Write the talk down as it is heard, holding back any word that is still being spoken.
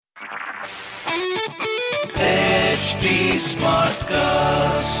HT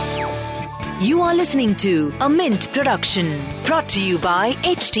Smartcast. You are listening to a Mint production brought to you by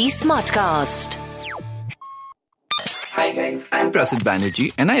HT Smartcast. Hi guys, I'm Prasid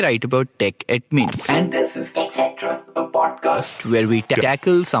Banerjee and I write about tech at Mint. And this is TechCetera, a podcast where we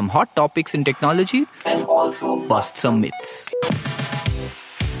tackle some hot topics in technology and also bust some myths.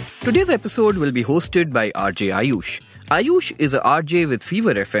 Today's episode will be hosted by RJ Aayush. Aayush is a RJ with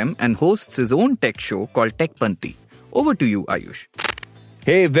Fever FM and hosts his own tech show called Tech Panti. Over to you, Aayush.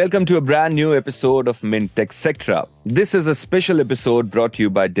 Hey, welcome to a brand new episode of Mint TechCetera. This is a special episode brought to you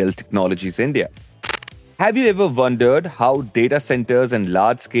by Dell Technologies India. Have you ever wondered how data centers and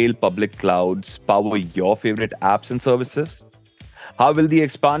large-scale public clouds power your favorite apps and services? How will the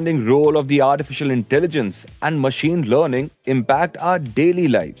expanding role of the artificial intelligence and machine learning impact our daily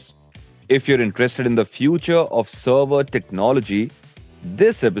lives? If you're interested in the future of server technology,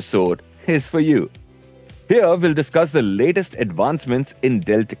 this episode is for you. Here we'll discuss the latest advancements in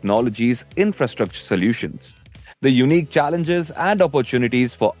Dell Technologies infrastructure solutions, the unique challenges and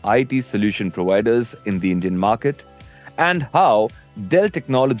opportunities for IT solution providers in the Indian market, and how Dell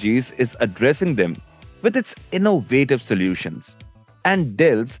Technologies is addressing them with its innovative solutions and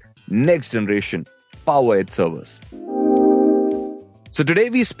Dell's next generation PowerEdge servers. So today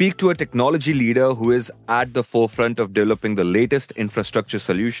we speak to a technology leader who is at the forefront of developing the latest infrastructure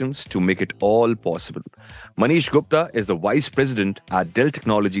solutions to make it all possible. Manish Gupta is the Vice President at Dell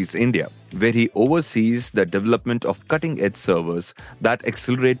Technologies India, where he oversees the development of cutting-edge servers that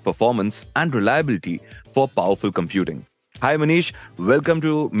accelerate performance and reliability for powerful computing. Hi Manish, welcome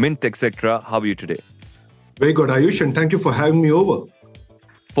to Mint TechCetera. How are you today? Very good, Aayush, and thank you for having me over.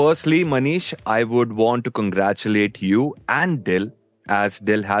 Firstly, Manish, I would want to congratulate you and Dell, as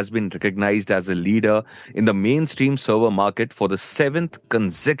Dell has been recognized as a leader in the mainstream server market for the 7th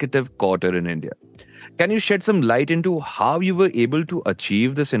consecutive quarter in India. Can you shed some light into how you were able to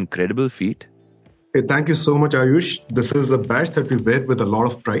achieve this incredible feat? Hey, thank you so much, Aayush. This is a badge that we wear with a lot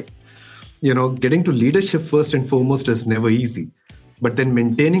of pride. Getting to leadership first and foremost is never easy. But then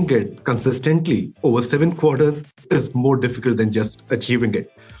maintaining it consistently over 7 quarters is more difficult than just achieving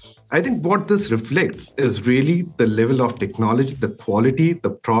it. I think what this reflects is really the level of technology, the quality, the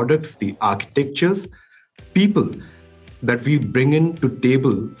products, the architectures, people that we bring in to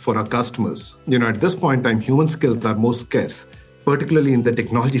table for our customers. At this point in time, human skills are most scarce, particularly in the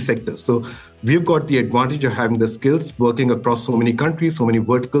technology sector. So we've got the advantage of having the skills working across so many countries, so many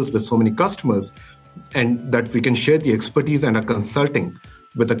verticals with so many customers, and that we can share the expertise and our consulting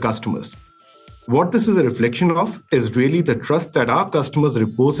with the customers. What this is a reflection of is really the trust that our customers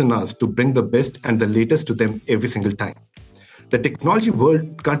repose in us to bring the best and the latest to them every single time. The technology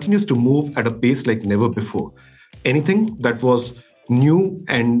world continues to move at a pace like never before. Anything that was new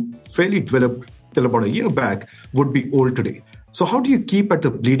and fairly developed till about a year back would be old today. So how do you keep at the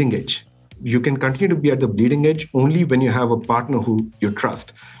bleeding edge? You can continue to be at the bleeding edge only when you have a partner who you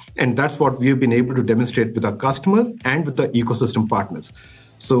trust. And that's what we've been able to demonstrate with our customers and with the ecosystem partners.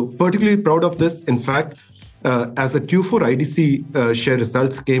 So particularly proud of this. In fact, as the Q4 IDC share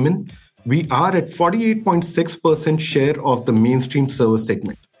results came in, we are at 48.6% share of the mainstream server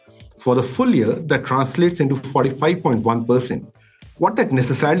segment. For the full year, that translates into 45.1%. What that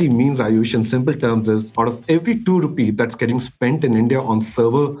necessarily means, Aayush, in simple terms is out of every 2 rupee that's getting spent in India on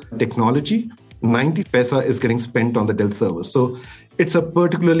server technology, 90 paisa is getting spent on the Dell servers. So it's a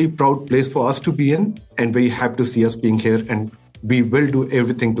particularly proud place for us to be in and very happy to see us being here, and we will do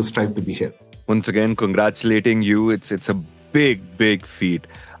everything to strive to be here. Once again, congratulating you. It's a big feat.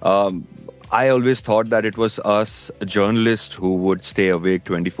 I always thought that it was us journalists who would stay awake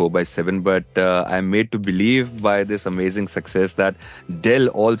 24/7, but I'm made to believe by this amazing success that Dell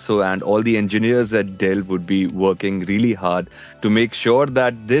also and all the engineers at Dell would be working really hard to make sure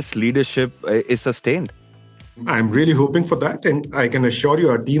that this leadership is sustained. I'm really hoping for that, and I can assure you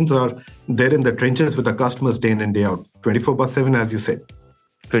our teams are there in the trenches with our customers day in and day out, 24/7 as you said.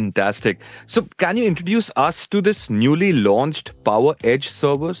 Fantastic. So can you introduce us to this newly launched PowerEdge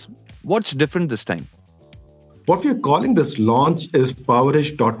servers? What's different this time? What we're calling this launch is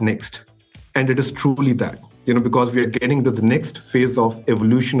PowerEdge.next, and it is truly that, because we are getting to the next phase of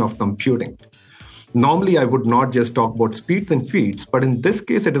evolution of computing. Normally, I would not just talk about speeds and feeds, but in this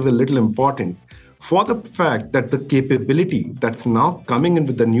case, it is a little important for the fact that the capability that's now coming in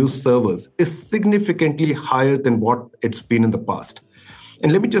with the new servers is significantly higher than what it's been in the past.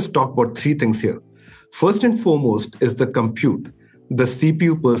 And let me just talk about 3 things here. First and foremost is the compute, the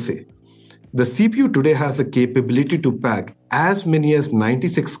CPU per se. The CPU today has a capability to pack as many as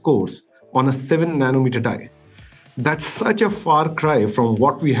 96 cores on a 7 nanometer die. That's such a far cry from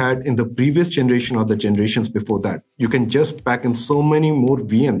what we had in the previous generation or the generations before that. You can just pack in so many more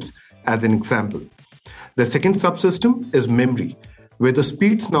VMs as an example. The second subsystem is memory, where the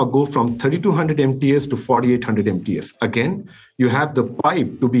speeds now go from 3200 MTS to 4800 MTS. Again, you have the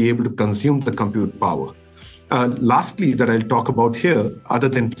pipe to be able to consume the compute power. Lastly, that I'll talk about here, other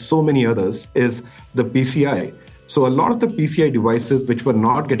than so many others, is the PCI. So a lot of the PCI devices which were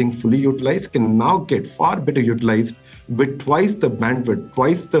not getting fully utilized can now get far better utilized with twice the bandwidth,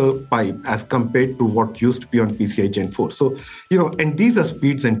 twice the pipe as compared to what used to be on PCI Gen 4. So, and these are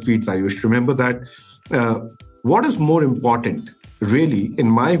speeds and feeds, Ayush. Remember that what is more important, really, in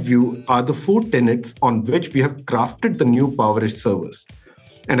my view, are the 4 tenets on which we have crafted the new PowerEdge servers.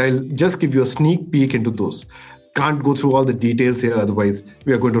 And I'll just give you a sneak peek into those. Can't go through all the details here, otherwise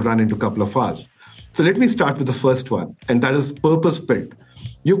we are going to run into a couple of hours. So let me start with the first one, and that is purpose-built.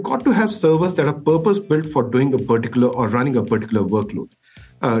 You've got to have servers that are purpose-built for doing a particular or running a particular workload.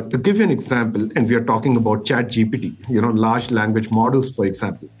 To give you an example, and we are talking about ChatGPT, large language models, for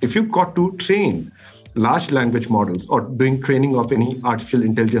example. If you've got to train large language models or doing training of any artificial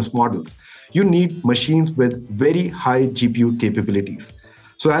intelligence models, you need machines with very high GPU capabilities.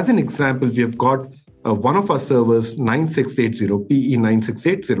 So as an example, we have got one of our servers, 9680,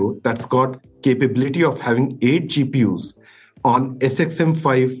 PE9680, that's got capability of having 8 GPUs on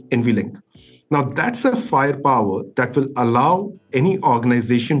SXM5 NVLink. Now, that's a firepower that will allow any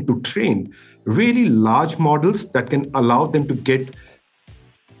organization to train really large models that can allow them to get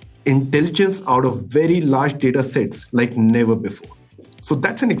intelligence out of very large data sets like never before. So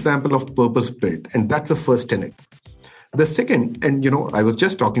that's an example of purpose-built, and that's the first tenet. The second, and I was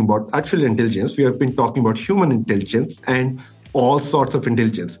just talking about artificial intelligence. We have been talking about human intelligence and all sorts of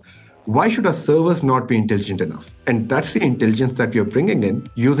intelligence. Why should our servers not be intelligent enough? And that's the intelligence that we are bringing in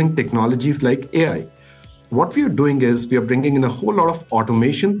using technologies like AI. What we are doing is we are bringing in a whole lot of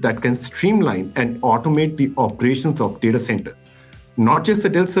automation that can streamline and automate the operations of data center. Not just the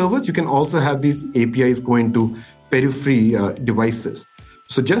Dell servers, you can also have these APIs going to periphery devices.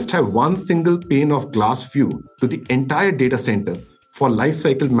 So just have one single pane of glass view to the entire data center for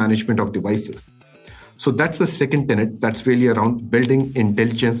lifecycle management of devices. So that's the second tenet that's really around building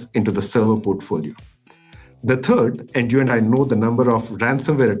intelligence into the server portfolio. The third, and you and I know the number of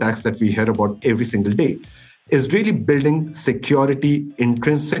ransomware attacks that we hear about every single day, is really building security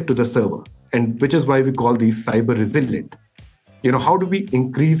intrinsic to the server, and which is why we call these cyber resilient. How do we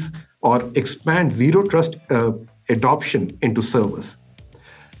increase or expand zero trust adoption into servers?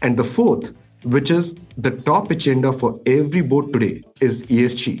 And the fourth, which is the top agenda for every board today, is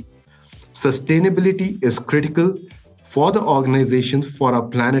ESG. Sustainability is critical for the organizations, for our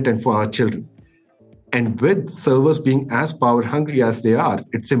planet, and for our children. And with servers being as power hungry as they are,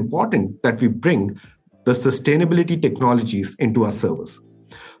 it's important that we bring the sustainability technologies into our servers.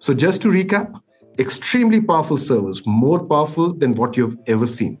 So just to recap, extremely powerful servers, more powerful than what you've ever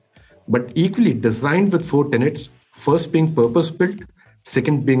seen, but equally designed with 4 tenets, first being purpose-built,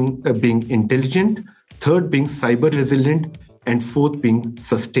 second being intelligent, third being cyber resilient, and fourth being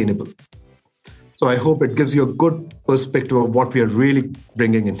sustainable. So I hope it gives you a good perspective of what we are really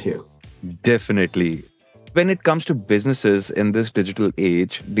bringing in here. Definitely. When it comes to businesses in this digital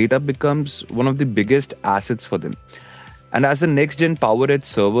age, data becomes one of the biggest assets for them. And as the next-gen PowerEdge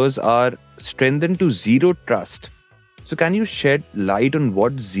servers are strengthened to zero trust, so can you shed light on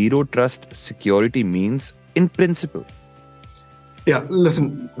what zero trust security means in principle? Yeah,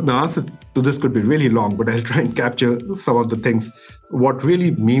 listen, the answer to this could be really long, but I'll try and capture some of the things. What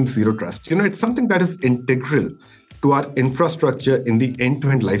really means zero trust? It's something that is integral to our infrastructure in the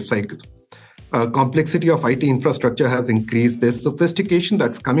end-to-end life cycle. Complexity of IT infrastructure has increased. There's sophistication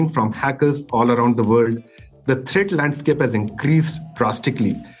that's coming from hackers all around the world. The threat landscape has increased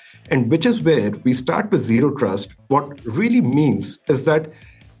drastically, and which is where we start with zero trust. What really means is that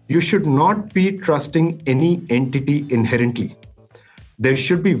you should not be trusting any entity inherently. There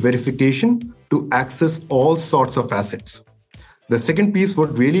should be verification to access all sorts of assets. The second piece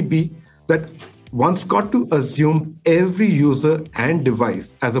would really be that one's got to assume every user and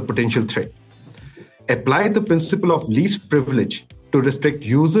device as a potential threat. Apply the principle of least privilege to restrict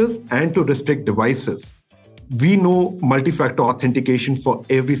users and to restrict devices. We know multi-factor authentication for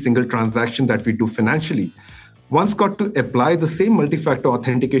every single transaction that we do financially. One's got to apply the same multi-factor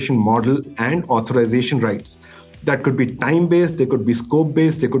authentication model and authorization rights. That could be time-based, they could be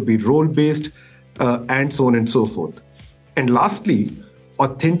scope-based, they could be role-based, and so on and so forth. And lastly,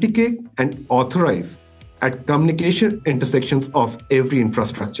 authenticate and authorize at communication intersections of every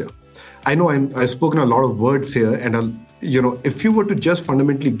infrastructure. I know I've spoken a lot of words here, and if you were to just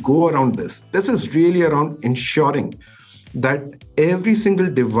fundamentally go around this is really around ensuring that every single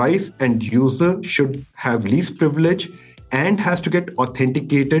device and user should have least privilege and has to get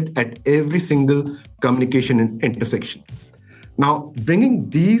authenticated at every single communication intersection. Now, bringing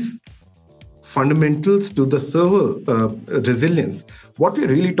these fundamentals to the server resilience, what we're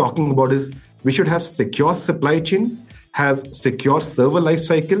really talking about is we should have secure supply chain, have secure server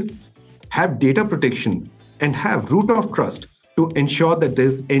lifecycle, have data protection, and have root of trust to ensure that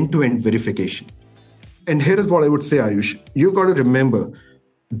there's end-to-end verification. And here is what I would say, Aayush. You've got to remember,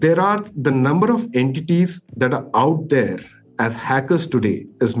 there are the number of entities that are out there as hackers today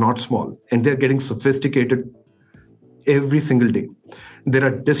is not small, and they're getting sophisticated every single day. There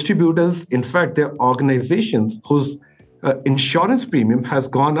are distributors, in fact, there are organizations whose insurance premium has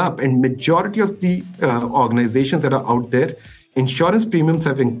gone up, and majority of the organizations that are out there, insurance premiums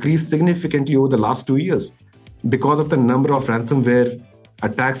have increased significantly over the last 2 years because of the number of ransomware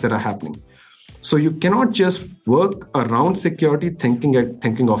attacks that are happening. So you cannot just work around security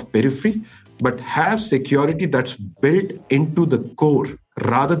thinking of periphery, but have security that's built into the core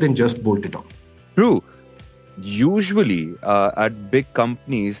rather than just bolted on. True. Usually at big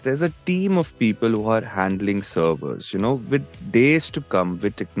companies, there's a team of people who are handling servers, with days to come,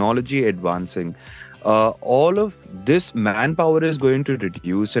 with technology advancing. All of this manpower is going to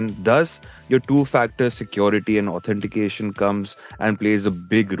reduce, and thus your two-factor security and authentication comes and plays a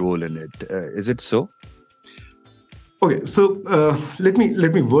big role in it. Is it so? Okay, so let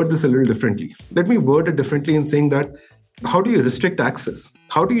me word this a little differently. Let me word it differently in saying that how do you restrict access?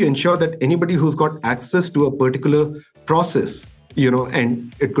 How do you ensure that anybody who's got access to a particular process,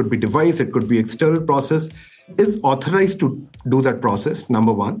 and it could be device, it could be external process, is authorized to do that process,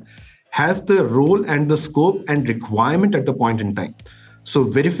 number one, has the role and the scope and requirement at the point in time. So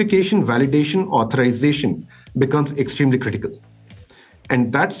verification, validation, authorization becomes extremely critical.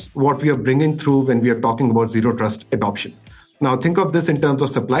 And that's what we are bringing through when we are talking about zero trust adoption. Now, think of this in terms of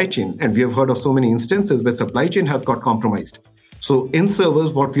supply chain. And we have heard of so many instances where supply chain has got compromised. So in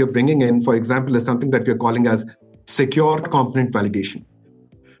servers, what we are bringing in, for example, is something that we are calling as secure component validation,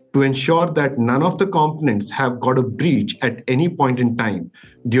 to ensure that none of the components have got a breach at any point in time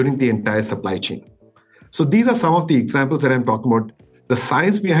during the entire supply chain. So these are some of the examples that I'm talking about. The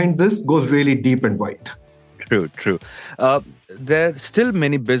science behind this goes really deep and wide. True. There are still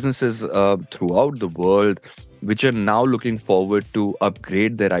many businesses throughout the world which are now looking forward to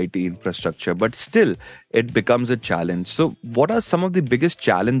upgrade their IT infrastructure, but still it becomes a challenge. So what are some of the biggest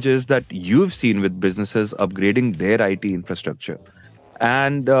challenges that you've seen with businesses upgrading their IT infrastructure?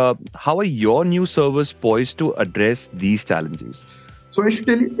 And how are your new servers poised to address these challenges? So I should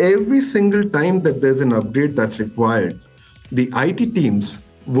tell you, every single time that there's an upgrade that's required, the IT teams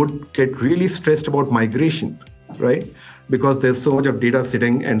would get really stressed about migration, right? Because there's so much of data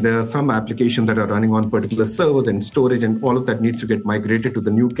sitting, and there are some applications that are running on particular servers and storage, and all of that needs to get migrated to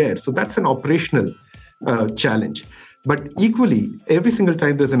the new care. So that's an operational challenge. But equally, every single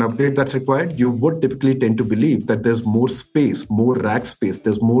time there's an upgrade that's required, you would typically tend to believe that there's more space, more rack space,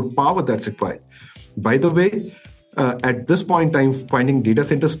 there's more power that's required. By the way, at this point in time, finding data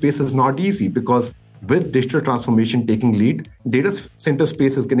center space is not easy, because with digital transformation taking lead, data center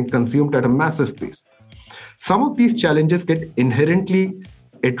space is getting consumed at a massive pace. Some of these challenges get inherently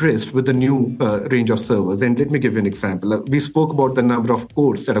addressed with the new range of servers. And let me give you an example. We spoke about the number of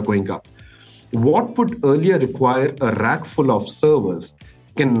cores that are going up. What would earlier require a rack full of servers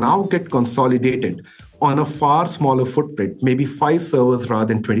can now get consolidated on a far smaller footprint, maybe 5 servers rather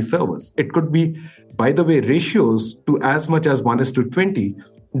than 20 servers. It could be, by the way, ratios to as much as 1:20,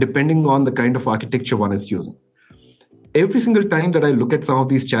 depending on the kind of architecture one is using. Every single time that I look at some of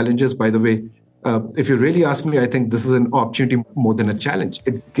these challenges, by the way, if you really ask me, I think this is an opportunity more than a challenge.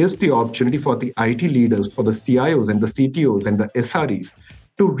 It gives the opportunity for the IT leaders, for the CIOs and the CTOs and the SREs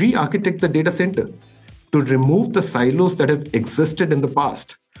to re-architect the data center, to remove the silos that have existed in the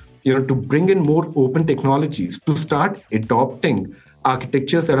past, to bring in more open technologies, to start adopting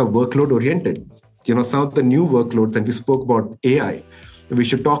architectures that are workload oriented. Some of the new workloads, and we spoke about AI, we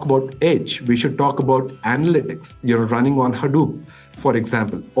should talk about edge, we should talk about analytics, running on Hadoop, for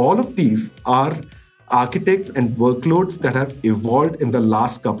example. All of these are architects and workloads that have evolved in the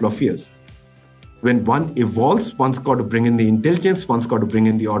last couple of years. When one evolves, one's got to bring in the intelligence, one's got to bring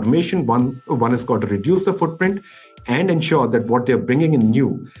in the automation, one has got to reduce the footprint and ensure that what they're bringing in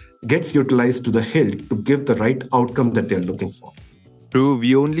new gets utilized to the hilt to give the right outcome that they're looking for. True,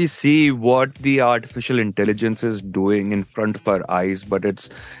 we only see what the artificial intelligence is doing in front of our eyes, but it's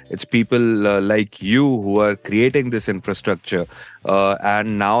people like you who are creating this infrastructure.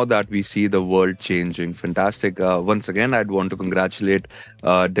 And now that we see the world changing, fantastic. Once again, I'd want to congratulate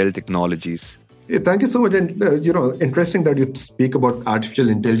Dell Technologies. Yeah, thank you so much. And, interesting that you speak about artificial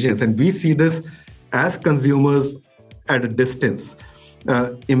intelligence. And we see this as consumers at a distance.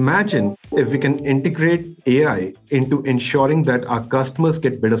 Imagine if we can integrate AI into ensuring that our customers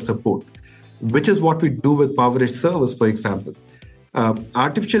get better support, which is what we do with PowerEdge servers, for example.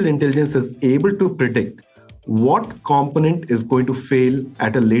 Artificial intelligence is able to predict what component is going to fail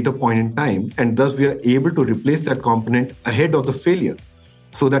at a later point in time, and thus we are able to replace that component ahead of the failure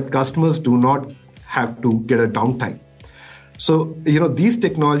so that customers do not have to get a downtime. So, these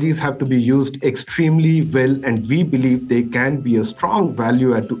technologies have to be used extremely well, and we believe they can be a strong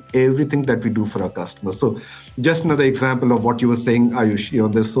value add to everything that we do for our customers. So, just another example of what you were saying,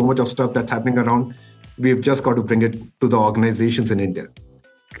 Aayush, there's so much of stuff that's happening around. We've just got to bring it to the organizations in India.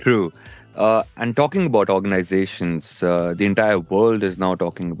 True. And talking about organizations, the entire world is now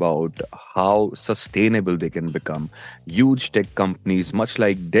talking about how sustainable they can become. Huge tech companies, much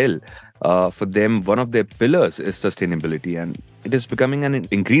like Dell, for them, one of their pillars is sustainability, and it is becoming an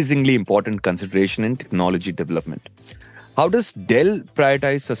increasingly important consideration in technology development. How does Dell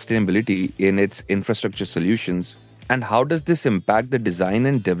prioritize sustainability in its infrastructure solutions, and how does this impact the design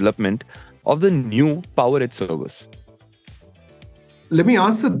and development of the new PowerEdge servers? Let me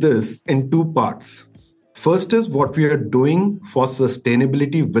answer this in two parts. First is what we are doing for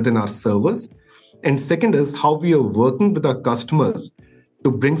sustainability within our servers, and second is how we are working with our customers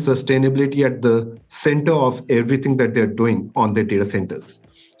to bring sustainability at the center of everything that they're doing on their data centers.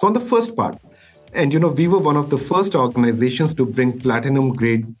 So on the first part, and we were one of the first organizations to bring platinum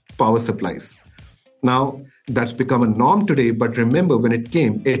grade power supplies. Now that's become a norm today, but remember when it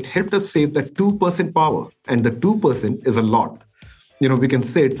came, it helped us save that 2% power, and the 2% is a lot. We can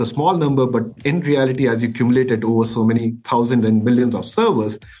say it's a small number, but in reality, as you accumulate it over so many thousands and millions of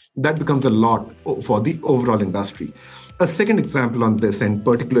servers, that becomes a lot for the overall industry. A second example on this, and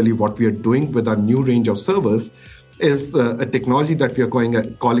particularly what we are doing with our new range of servers, is a technology that we are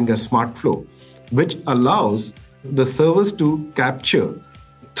calling a smart flow, which allows the servers to capture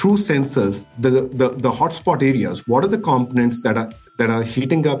through sensors the hotspot areas. What are the components that are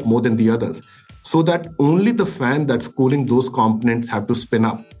heating up more than the others, so that only the fan that's cooling those components have to spin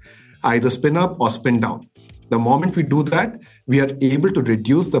up, either spin up or spin down. The moment we do that, we are able to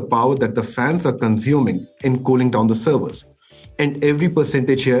reduce the power that the fans are consuming in cooling down the servers. And every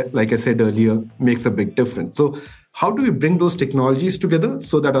percentage here, like I said earlier, makes a big difference. So how do we bring those technologies together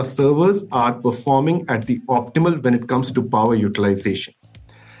so that our servers are performing at the optimal when it comes to power utilization?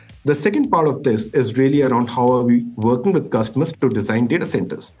 The second part of this is really around how are we working with customers to design data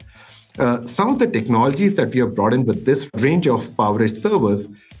centers. Some of the technologies that we have brought in with this range of PowerEdge servers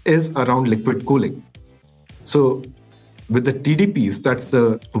is around liquid cooling. So with the TDPs, that's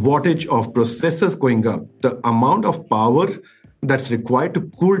the wattage of processors going up, the amount of power that's required to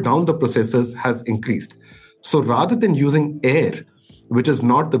cool down the processors has increased. So rather than using air, which is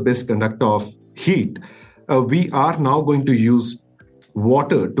not the best conductor of heat, we are now going to use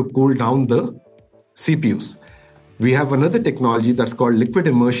water to cool down the CPUs. We have another technology that's called liquid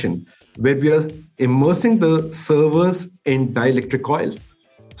immersion, where we are immersing the servers in dielectric oil.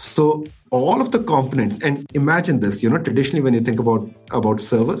 So all of the components, and imagine this, traditionally when you think about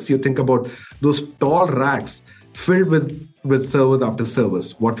servers, you think about those tall racks filled with servers after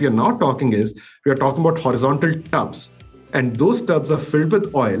servers. What we are now talking is, we are talking about horizontal tubs, and those tubs are filled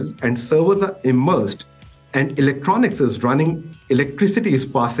with oil and servers are immersed, and electronics is running, electricity is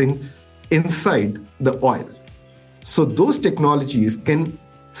passing inside the oil. So those technologies can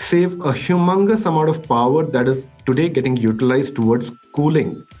save a humongous amount of power that is today getting utilized towards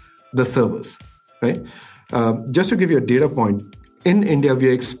cooling the servers, right? Just to give you a data point, in India, we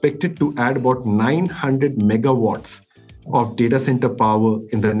are expected to add about 900 megawatts of data center power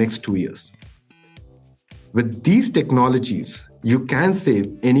in the next 2 years. With these technologies, you can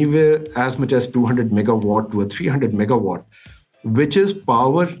save anywhere as much as 200 megawatt to a 300 megawatt, which is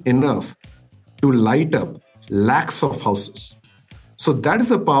power enough to light up lakhs of houses. So that is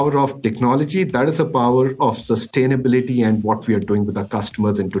the power of technology. That is the power of sustainability and what we are doing with our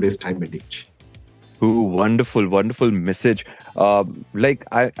customers in today's time and age. Ooh, wonderful, wonderful message. I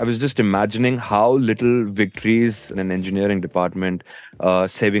was just imagining how little victories in an engineering department,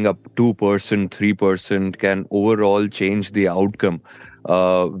 saving up 2%, 3% can overall change the outcome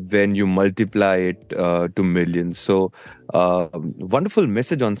when you multiply it to millions. So wonderful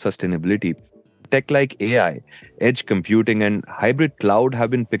message on sustainability. tech like AI, edge computing, and hybrid cloud have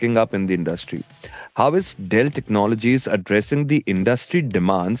been picking up in the industry. How is Dell Technologies addressing the industry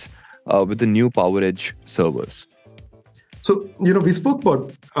demands with the new PowerEdge servers? So, we spoke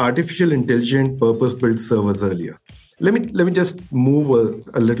about artificial intelligent purpose-built servers earlier. Let me just move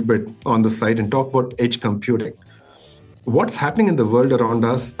a little bit on the side and talk about edge computing. What's happening in the world around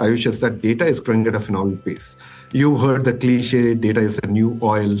us, Ayush, is that data is growing at a phenomenal pace. You heard the cliche, data is the new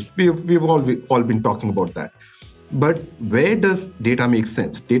oil. We've all been talking about that. But where does data make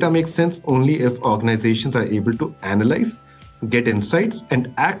sense? Data makes sense only if organizations are able to analyze, get insights,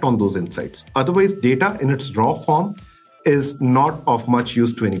 and act on those insights. Otherwise, data in its raw form is not of much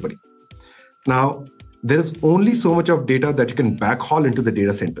use to anybody. Now, there is only so much of data that you can backhaul into the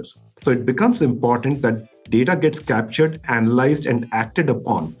data centers. So it becomes important that data gets captured, analyzed, and acted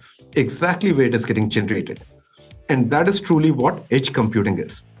upon exactly where it is getting generated. And that is truly what edge computing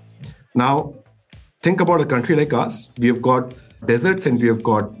is. Now, think about a country like us. We have got deserts and we have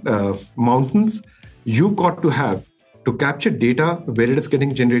got mountains. You've got to capture data where it is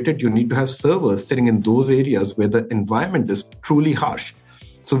getting generated, you need to have servers sitting in those areas where the environment is truly harsh.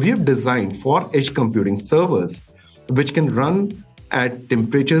 So we have designed for edge computing servers which can run at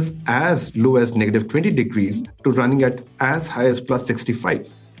temperatures as low as negative 20 degrees to running at as high as plus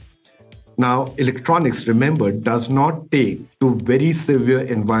 65. Now, electronics, remember, does not take to very severe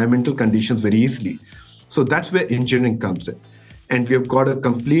environmental conditions very easily. So that's where engineering comes in. And we have got a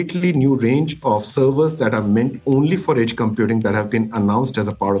completely new range of servers that are meant only for edge computing that have been announced as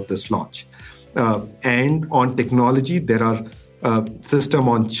a part of this launch. And on technology, there are system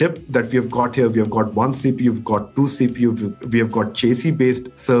on chip that we have got here. We have got one CPU, we've got two CPU, we have got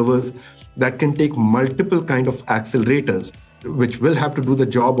chassis-based servers that can take multiple kind of accelerators, which will have to do the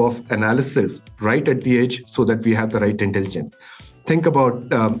job of analysis right at the edge so that we have the right intelligence. Think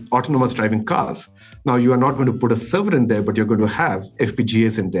about autonomous driving cars. Now, you are not going to put a server in there, but you're going to have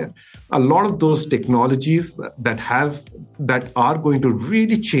FPGAs in there. A lot of those technologies that are going to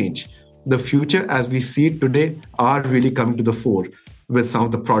really change the future as we see it today are really coming to the fore with some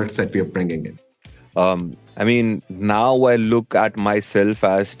of the products that we are bringing in. Now I look at myself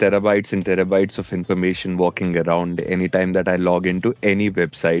as terabytes and terabytes of information walking around anytime that I log into any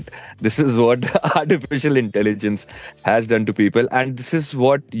website. This is what artificial intelligence has done to people. And this is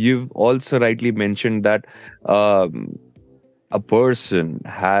what you've also rightly mentioned, that a person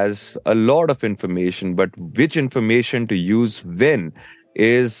has a lot of information, but which information to use when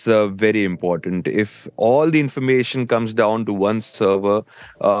is very important. If all the information comes down to one server,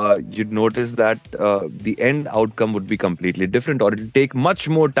 you'd notice that the end outcome would be completely different, or it will take much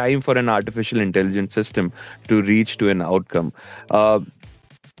more time for an artificial intelligence system to reach to an outcome.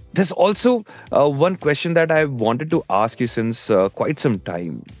 There's also one question that I wanted to ask you since quite some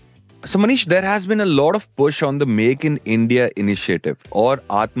time. So Manish, there has been a lot of push on the Make in India initiative or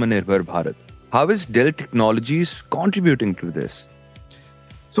Atmanirbhar Bharat. How is Dell Technologies contributing to this?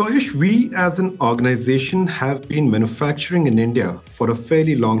 So Ayush, we as an organization have been manufacturing in India for a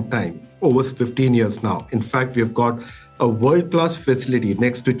fairly long time, over 15 years now. In fact, we have got a world-class facility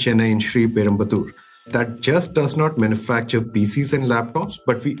next to Chennai in Sri Perumbudur that just does not manufacture PCs and laptops,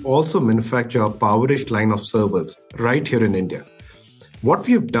 but we also manufacture a PowerEdge line of servers right here in India. What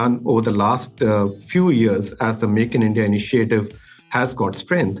we have done over the last few years as the Make in India initiative has got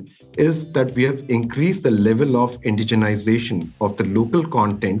strength is that we have increased the level of indigenization of the local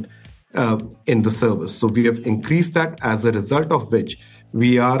content in the servers. So we have increased that, as a result of which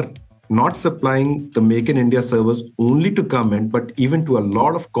we are not supplying the Make in India servers only to government, but even to a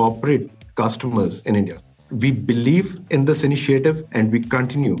lot of corporate customers in India. We believe in this initiative and we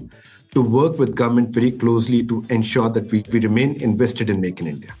continue to work with government very closely to ensure that we remain invested in Make in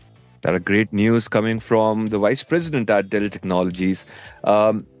India. That are great news coming from the Vice President at Dell Technologies.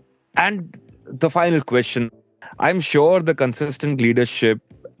 And the final question, I'm sure the consistent leadership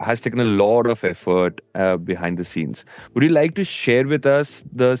has taken a lot of effort behind the scenes. Would you like to share with us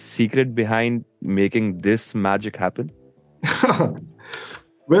the secret behind making this magic happen?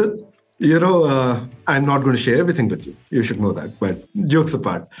 Well, I'm not going to share everything with you. You should know that. But jokes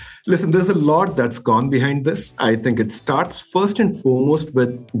apart, listen, there's a lot that's gone behind this. I think it starts first and foremost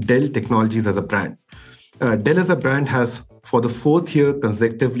with Dell Technologies as a brand. Dell as a brand has, for the fourth year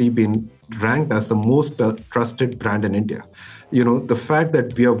consecutively, been ranked as the most trusted brand in India. The fact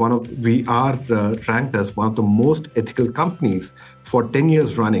that we are ranked as one of the most ethical companies for 10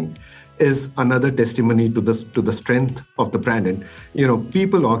 years running is another testimony to the strength of the brand. And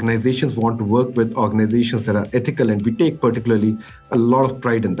organizations want to work with organizations that are ethical, and we take particularly a lot of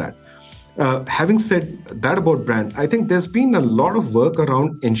pride in that. Having said that about brand, I think there's been a lot of work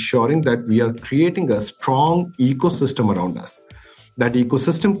around ensuring that we are creating a strong ecosystem around us. That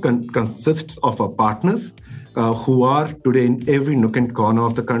ecosystem consists of our partners who are today in every nook and corner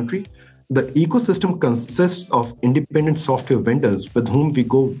of the country. The ecosystem consists of independent software vendors with whom we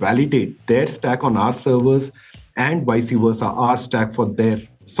go validate their stack on our servers and vice versa, our stack for their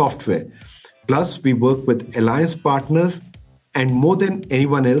software. Plus, we work with alliance partners. And more than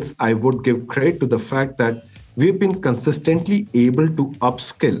anyone else, I would give credit to the fact that we've been consistently able to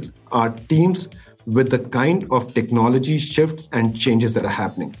upskill our teams with the kind of technology shifts and changes that are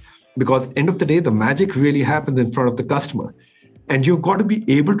happening. Because end of the day, the magic really happens in front of the customer. And you've got to be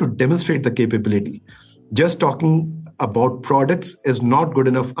able to demonstrate the capability. Just talking about products is not good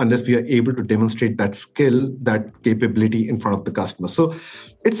enough unless we are able to demonstrate that skill, that capability in front of the customer. So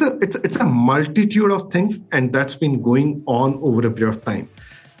it's a multitude of things, and that's been going on over a period of time.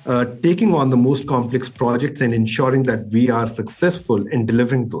 Taking on the most complex projects and ensuring that we are successful in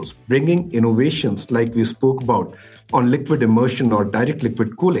delivering those, bringing innovations like we spoke about on liquid immersion or direct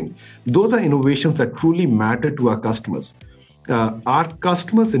liquid cooling. Those are innovations that truly matter to our customers. Our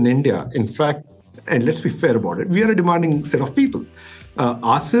customers in India, in fact, and let's be fair about it, we are a demanding set of people,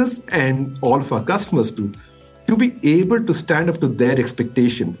 ourselves and all of our customers too. To be able to stand up to their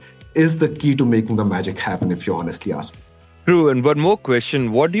expectation is the key to making the magic happen, if you honestly ask me. True. And one more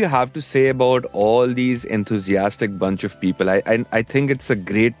question. What do you have to say about all these enthusiastic bunch of people? I think it's a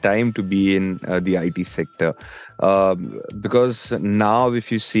great time to be in the IT sector because now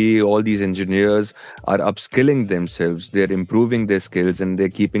if you see all these engineers are upskilling themselves, they're improving their skills and they're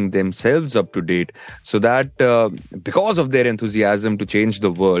keeping themselves up to date so that because of their enthusiasm to change the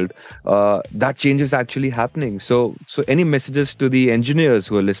world, that change is actually happening. So any messages to the engineers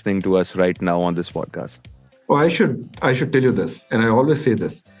who are listening to us right now on this podcast? Oh, I should tell you this, and I always say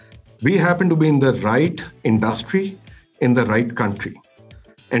this. We happen to be in the right industry, in the right country.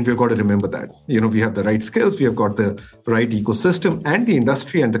 And we've got to remember that. We have the right skills, we have got the right ecosystem, and the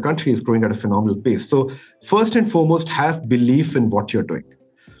industry and the country is growing at a phenomenal pace. So first and foremost, have belief in what you're doing.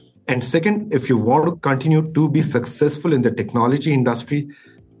 And second, if you want to continue to be successful in the technology industry,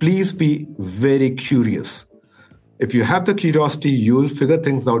 please be very curious. If you have the curiosity, you'll figure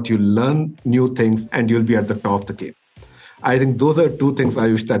things out, you'll learn new things, and you'll be at the top of the game. I think those are two things I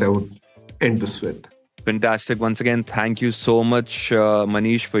wish that I would end this with. Fantastic. Once again, thank you so much,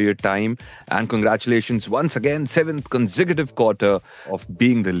 Manish, for your time. And congratulations once again, 7th consecutive quarter of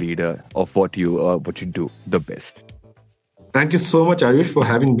being the leader of what you do the best. Thank you so much, Aayush, for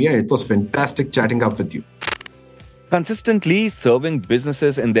having me. It was fantastic chatting up with you. Consistently serving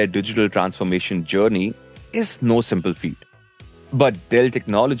businesses in their digital transformation journey is no simple feat. But Dell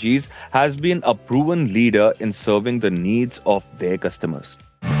Technologies has been a proven leader in serving the needs of their customers.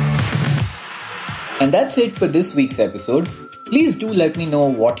 And that's it for this week's episode. Please do let me know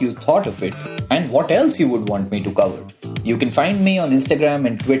what you thought of it and what else you would want me to cover. You can find me on Instagram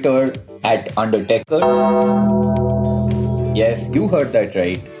and Twitter at Undertecher. Yes, you heard that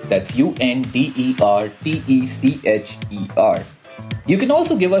right. That's UNDERTECHER. You can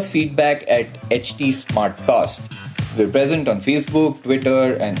also give us feedback at HT Smartcast. We're present on Facebook,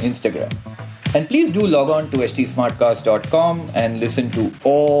 Twitter, and Instagram. And please do log on to htsmartcast.com and listen to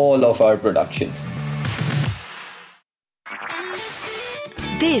all of our productions.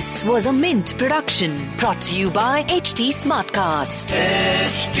 This was a Mint production brought to you by HT Smartcast.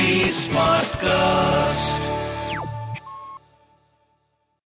 HT Smartcast.